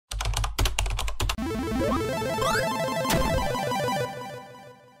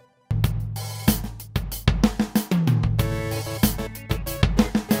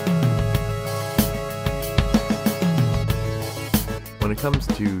comes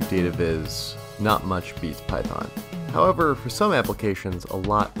to data viz, not much beats Python. However, for some applications, a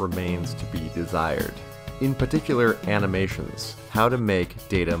lot remains to be desired. In particular, animations, how to make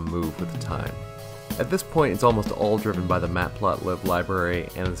data move with time. At this point, it's almost all driven by the matplotlib library,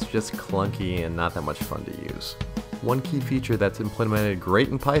 and it's just clunky and not that much fun to use. One key feature that's implemented great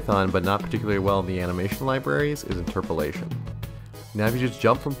in Python, but not particularly well in the animation libraries, is interpolation. Now if you just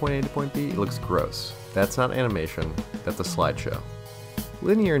jump from point A to point B, it looks gross. That's not animation, that's a slideshow.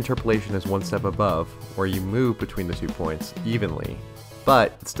 Linear interpolation is one step above, where you move between the 2 points evenly,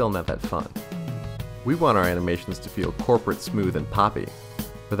 but it's still not that fun. We want our animations to feel corporate, smooth, and poppy.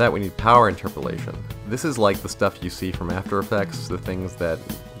 For that we need power interpolation. This is like the stuff you see from After Effects, the things that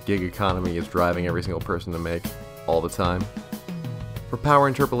gig economy is driving every single person to make all the time. For power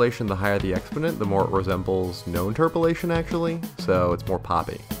interpolation, the higher the exponent, the more it resembles no interpolation actually, so it's more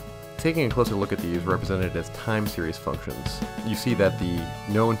poppy. Taking a closer look at these represented as time series functions, you see that the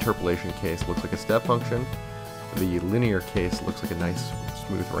no interpolation case looks like a step function, the linear case looks like a nice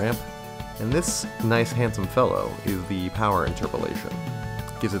smooth ramp, and this nice handsome fellow is the power interpolation.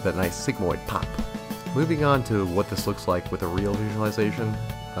 Gives it that nice sigmoid pop. Moving on to what this looks like with a real visualization,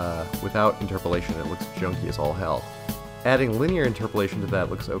 without interpolation it looks junky as all hell. Adding linear interpolation to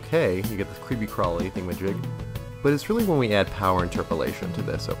that looks okay, you get this creepy crawly thingamajig, but it's really when we add power interpolation to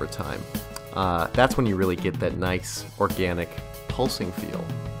this over time. That's when you really get that nice, organic, pulsing feel.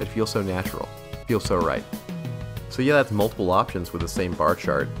 It feels so natural, feels so right. So yeah, that's multiple options with the same bar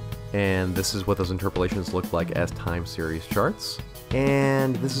chart, and this is what those interpolations look like as time series charts.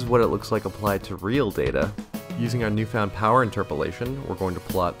 And this is what it looks like applied to real data. Using our newfound power interpolation, we're going to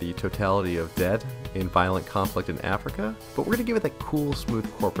plot the totality of dead in violent conflict in Africa, but we're going to give it that cool, smooth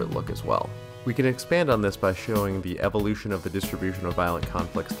corporate look as well. We can expand on this by showing the evolution of the distribution of violent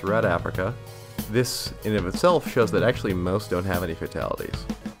conflicts throughout Africa. This in and of itself shows that actually most don't have any fatalities.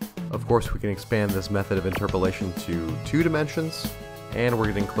 Of course, we can expand this method of interpolation to 2 dimensions, and we're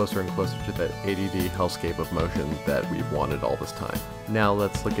getting closer and closer to that ADD hellscape of motion that we've wanted all this time. Now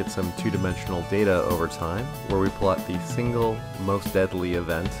let's look at some 2-dimensional data over time, where we plot the single most deadly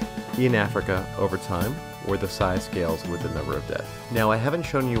event in Africa over time, where the size scales with the number of dead. Now I haven't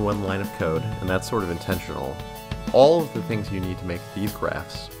shown you one line of code, and that's sort of intentional. All of the things you need to make these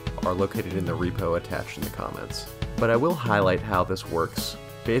graphs are located in the repo attached in the comments. But I will highlight how this works.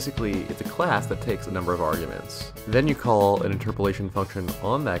 Basically, it's a class that takes a number of arguments. Then you call an interpolation function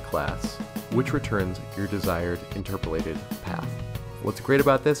on that class, which returns your desired interpolated path. What's great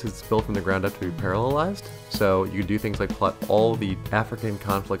about this is it's built from the ground up to be parallelized, so you can do things like plot all the African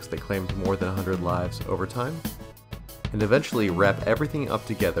conflicts that claimed more than 100 lives over time, and eventually wrap everything up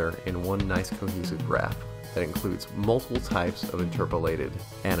together in one nice cohesive graph that includes multiple types of interpolated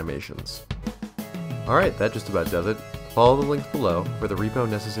animations. Alright, that just about does it. Follow the links below for the repo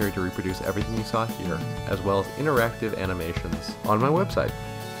necessary to reproduce everything you saw here, as well as interactive animations on my website.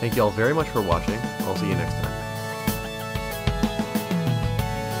 Thank you all very much for watching. I'll see you next time.